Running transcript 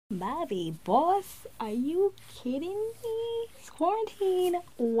Bobbi, boss, are you kidding me? It's quarantine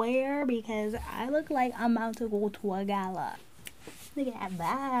wear because I look like I'm about to go to a gala. Look at that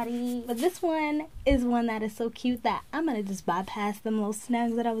body. But this one is one that is so cute that I'm gonna just bypass them little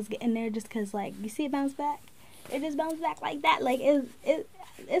snags that I was getting there just cause, like, you see it bounce back? It just bounced back like that. Like,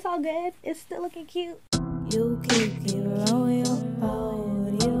 it's all good. It's still looking cute. You keep on your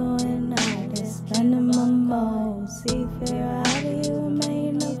boat. You and I just spending my mode. See fear how do you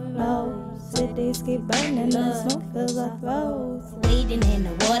remain afloat? Cities keep burning, the smoke fills our throats. Wading in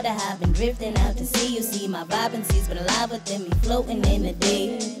the water, I've been drifting out to sea. You see my vibrancy's been alive within me, floating in the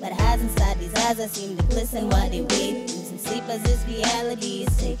day. But highs inside these eyes, I seem to glisten while they wait. Losing sleep as this reality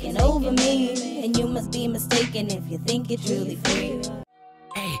is taking over me. And you must be mistaken if you think you're truly free.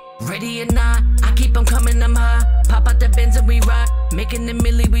 Hey, ready or not, I keep them coming, I'm high. Pop out the Benz and we rock, making the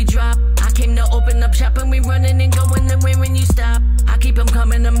milli we drop. I came to open up shop and we running and going nowhere when you stop. I keep them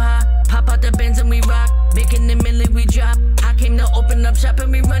coming, I'm high. Pop out the Benz and we rock, making the milli we drop. I came to open up shop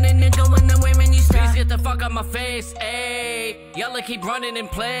and we running and going nowhere when you stop. Please get the fuck out my face, ayy. Y'all keep running in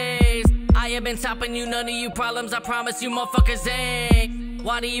place. I have been stopping you, none of you problems, I promise you motherfuckers ain't.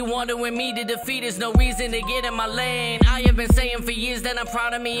 Why do you wonder when me to defeat? There's no reason to get in my lane. I have been saying for years that I'm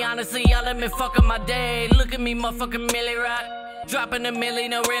proud of me. Honestly, y'all have been fucking my day. Look at me, motherfucking milli rock. Dropping a milli,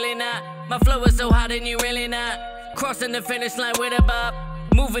 no really not. My flow is so hot and you really not. Crossing the finish line with a bob.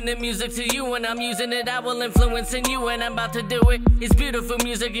 Moving the music to you and I'm using it. I will influence in you and I'm about to do it. It's beautiful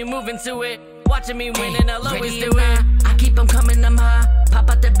music, you moving to it. Watching me win and I'll always do it. I keep them coming, I'm high.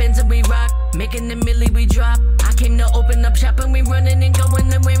 Pop out the Benz and we rock, making the milli we drop. I came to open up shop and we running and going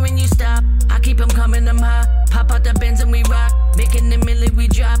nowhere when you stop. I keep them coming, I'm high. Pop out the Benz and we rock, making the milli we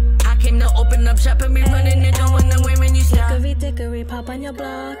drop. I came to open up shop and we running and going nowhere when you stop. Dickory, pop on your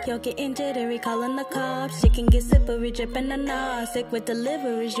block. You're getting jittery, calling the cops. She can get slippery, dripping and all. Sick with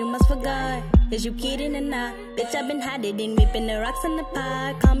deliveries, you must forgot. Is you kidding or not? Bitch, I've been hiding, whipping the rocks in the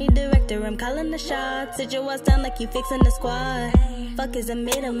pot. Call me director, I'm calling the shots. Sit your ass down like you fixing the squad. Fuck is a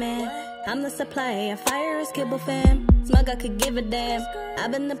middleman. I'm the supplier, fire is kibble fam. Smug, I could give a damn.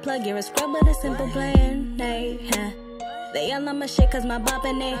 I've been the plug, you're a scrub with a simple plan. Hey, huh. They all on my shit cause my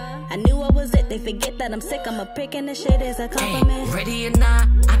boppin' it. I knew I was it, they forget that I'm sick. I'm a prick and this shit is a compliment. Hey, ready or not,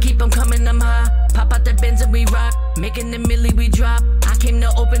 I keep them coming, I'm high. Pop out the Benz and we rock, making the milli we drop. I came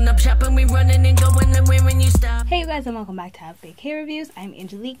to open up shop and we running and going nowhere when you stop. Hey you guys, and welcome back to Big Hair Reviews. I'm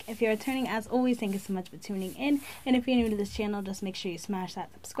Angelique. If you're returning, as always, thank you so much for tuning in. And if you're new to this channel, just make sure you smash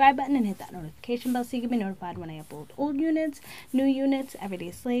that subscribe button and hit that notification bell so you can be notified when I upload old units, new units,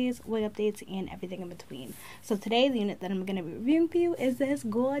 everyday slays, wig updates, and everything in between. So today, the unit that I'm going to be reviewing for you is this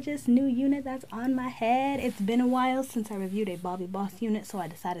gorgeous new unit that's on my head. It's been a while since I reviewed a Bobbi Boss unit, so I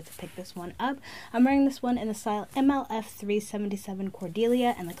decided to pick this one up. I'm wearing this one in the style MLF377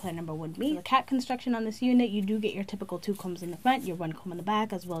 Cordelia, and the color number would be. The cap construction on this unit, you do get your typical 2 combs in the front, your 1 comb in the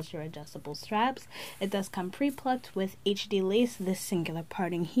back, as well as your adjustable straps. It does come pre-plucked with HD lace, this singular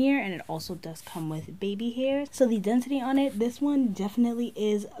parting here, and it also does come with baby hairs. So the density on it, this one definitely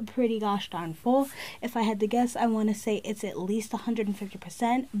is pretty gosh darn full. If I had to guess, I want to say it's at least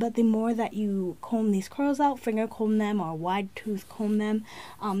 150%, but the more that you comb these curls out, finger comb them or wide tooth comb them,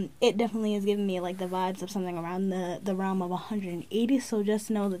 it definitely is giving me like the vibes of something around the realm of 180. So just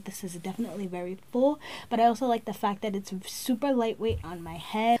know that this is definitely very full, but I also like the fact that it's super lightweight on my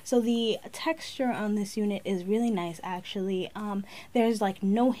head. So the texture on this unit is really nice actually. There's like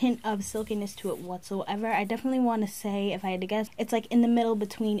no hint of silkiness to it whatsoever. I definitely want to say, if I had to guess, it's like in the middle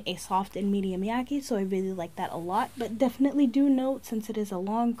between a soft and medium Yaki, so I really like that a lot. But definitely do note, since it is a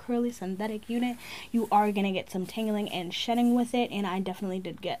long curly synthetic unit, you are gonna get some tangling and shedding with it, and I definitely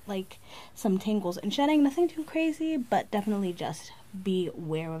did get like some tangles and shedding. Nothing too crazy, but definitely just be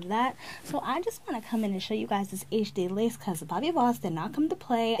aware of that. So I just want to come in and show you guys this HD lace because Bobbi Boss did not come to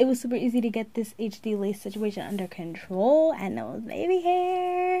play. It was super easy to get this HD lace situation under control, and those baby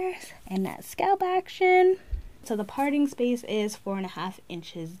hairs and that scalp action. So the parting space is 4.5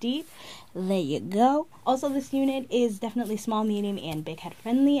 inches deep. There you go. Also, this unit is definitely small, medium, and big head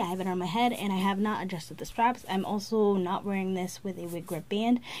friendly. I have it on my head and I have not adjusted the straps. I'm also not wearing this with a wig grip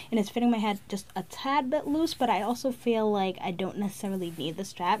band, and it's fitting my head just a tad bit loose, but I also feel like I don't necessarily need the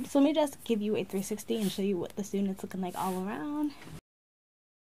strap. So let me just give you a 360 and show you what this unit's looking like all around.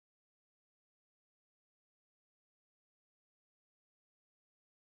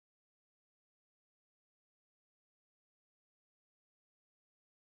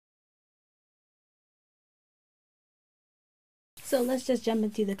 So let's just jump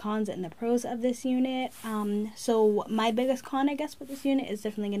into the cons and the pros of this unit. So my biggest con, I guess, with this unit is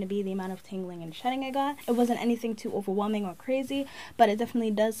definitely going to be the amount of tangling and shedding I got. It wasn't anything too overwhelming or crazy, but it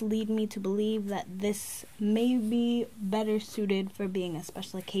definitely does lead me to believe that this may be better suited for being a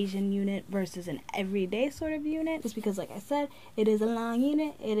special occasion unit versus an everyday sort of unit. Just because, like I said, it is a long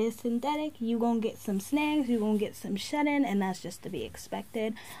unit, it is synthetic, you gonna get some snags, you gonna get some shedding, and that's just to be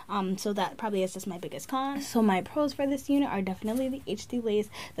expected. So that probably is just my biggest con. So my pros for this unit are definitely the HD lace,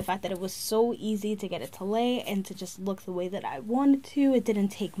 the fact that it was so easy to get it to lay and to just look the way that I wanted to. It didn't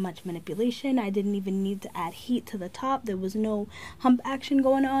take much manipulation. I didn't even need to add heat to the top. There was no hump action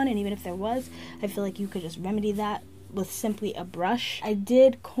going on, and even if there was, I feel like you could just remedy that with simply a brush. I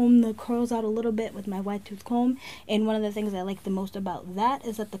did comb the curls out a little bit with my wide tooth comb, and one of the things I like the most about that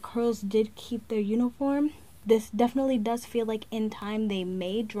is that the curls did keep their uniform. This definitely does feel like in time they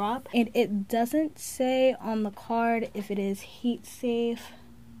may drop, and it doesn't say on the card if it is heat safe,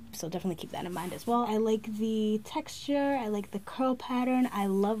 so definitely keep that in mind as well. I like the texture, I like the curl pattern, I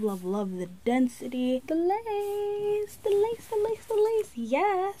love the density, the lace,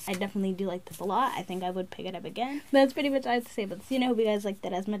 yes, I definitely do like this a lot. I think I would pick it up again. That's pretty much all I have to say about this unit. I hope you guys liked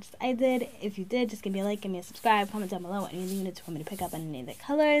it as much as I did. If you did, just give me a like, give me a subscribe, comment down below any of the units you want me to pick up on any of the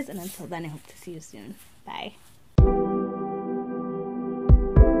colors, and until then I hope to see you soon. Bye.